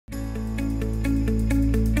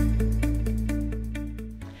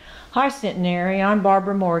Hi Centenary, I'm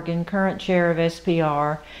Barbara Morgan, current chair of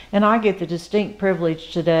SPR, and I get the distinct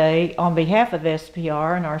privilege today, on behalf of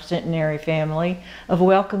SPR and our Centenary family, of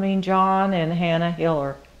welcoming John and Hannah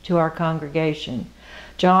Hiller to our congregation.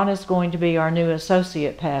 John is going to be our new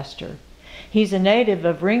associate pastor. He's a native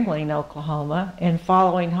of Ringling, Oklahoma, and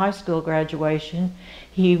following high school graduation,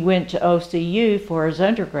 he went to OCU for his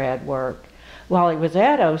undergrad work. While he was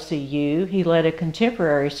at OCU, he led a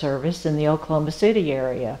contemporary service in the Oklahoma City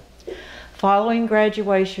area. Following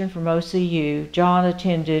graduation from OCU, John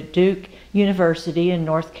attended Duke University in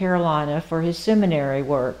North Carolina for his seminary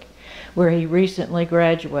work, where he recently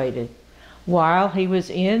graduated. While he was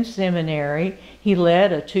in seminary, he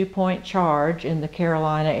led a 2-point charge in the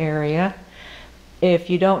Carolina area. If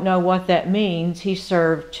you don't know what that means, he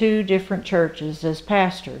served 2 different churches as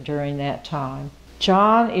pastor during that time.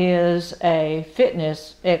 John is a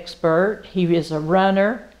fitness expert. He is a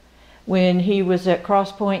runner. When he was at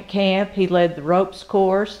Cross Point Camp, he led the ropes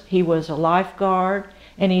course. He was a lifeguard,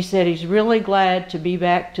 and he said he's really glad to be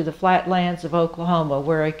back to the flatlands of Oklahoma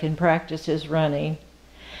where he can practice his running.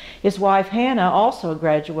 His wife Hannah also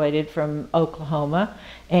graduated from Oklahoma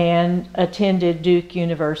and attended Duke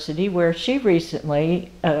University, where she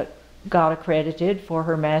recently got accredited for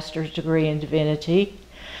her master's degree in divinity.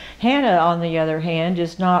 Hannah, on the other hand,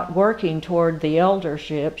 is not working toward the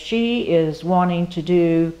eldership. She is wanting to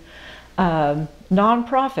do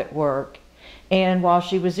nonprofit work, and while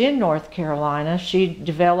she was in North Carolina, she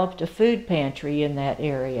developed a food pantry in that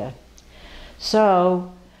area.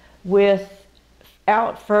 So,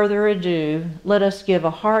 without further ado, let us give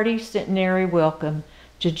a hearty centenary welcome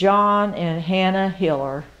to John and Hannah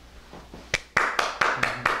Hiller.